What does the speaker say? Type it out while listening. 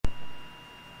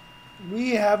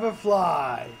we have a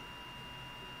fly.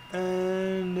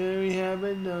 And there we have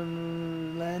it,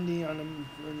 landing on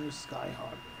the Sky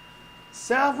Harbor.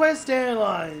 Southwest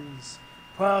Airlines,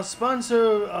 proud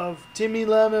sponsor of Timmy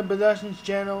Lemon Productions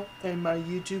channel and my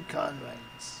YouTube content.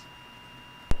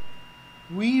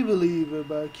 We believe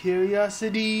about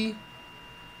curiosity,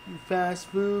 fast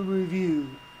food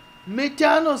review.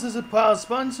 McDonald's is a proud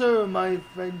sponsor of my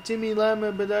friend Timmy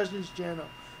Lemon Productions channel,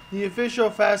 the official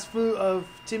fast food of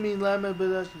Timmy Lemon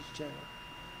Productions channel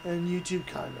and YouTube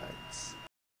contents.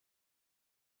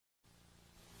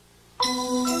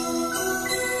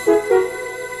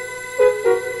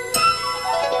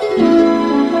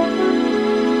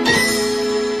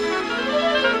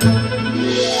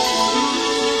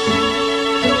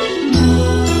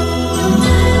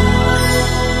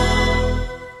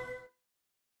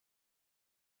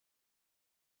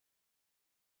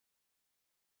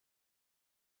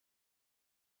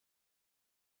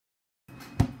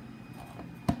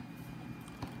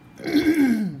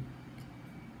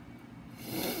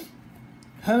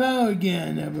 Hello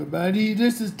again, everybody.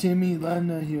 This is Timmy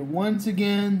Lemon here once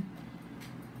again,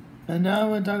 and now I'm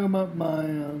going to talk about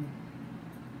my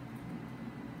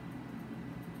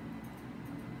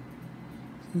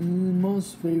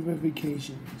most favorite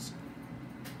vacations.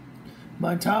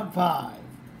 My top 5.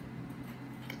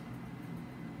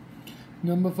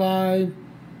 Number 5,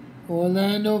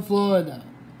 Orlando, Florida.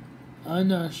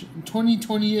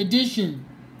 2020 edition.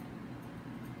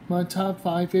 My top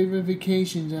 5 favorite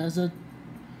vacations as of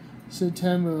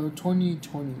September of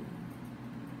 2020.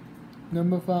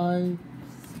 Number 5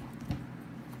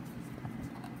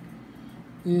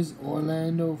 is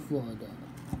Orlando, Florida.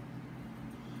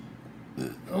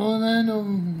 Orlando,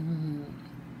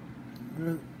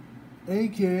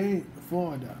 aka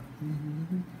Florida.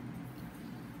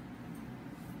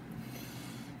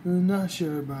 I'm not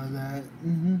sure about that.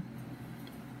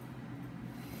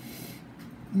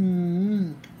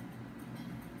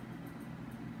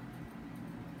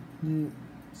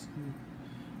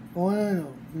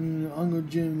 Orlando. Uncle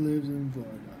Jim lives in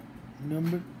Florida.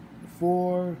 Number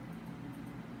 4.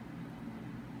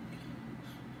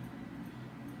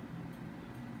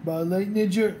 By Lake New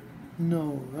Jersey.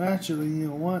 No, actually, you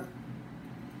know what?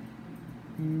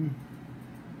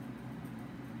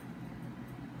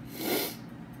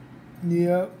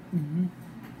 Yep.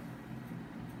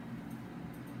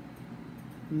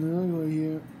 Now go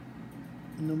here.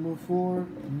 Number 4,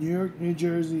 New York, New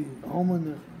Jersey, home of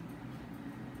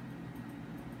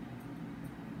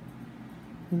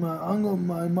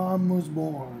my mom was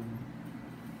born.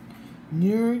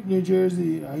 New York, New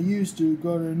Jersey. I used to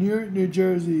go to New York, New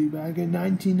Jersey back in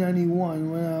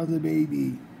 1991 when I was a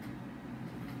baby.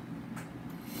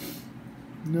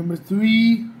 Number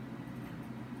 3,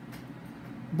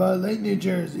 Bud Lake, New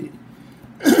Jersey.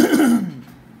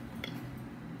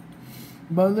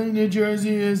 Bud Lake, New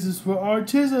Jersey is where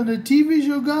artists on the TV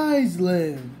show Guys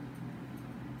live.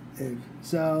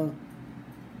 So,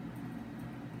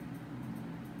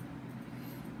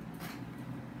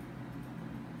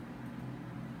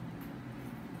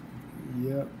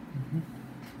 yep.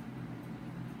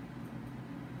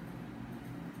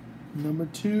 Number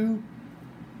 2,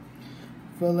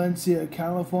 Valencia,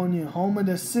 California, home of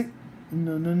the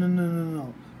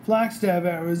Flagstaff,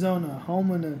 Arizona,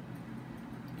 home of the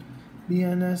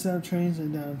BNSF trains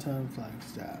in downtown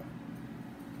Flagstaff.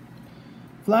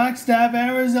 Flagstaff,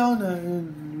 Arizona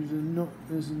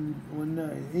is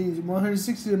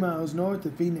 160 miles north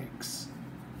of Phoenix.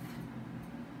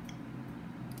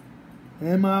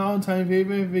 And my all-time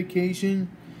favorite vacation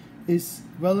is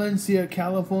Valencia,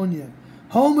 California,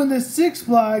 home of the Six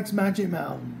Flags Magic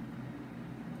Mountain.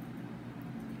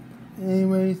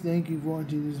 Anyway, thank you for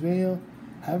watching this video.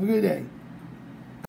 Have a good day.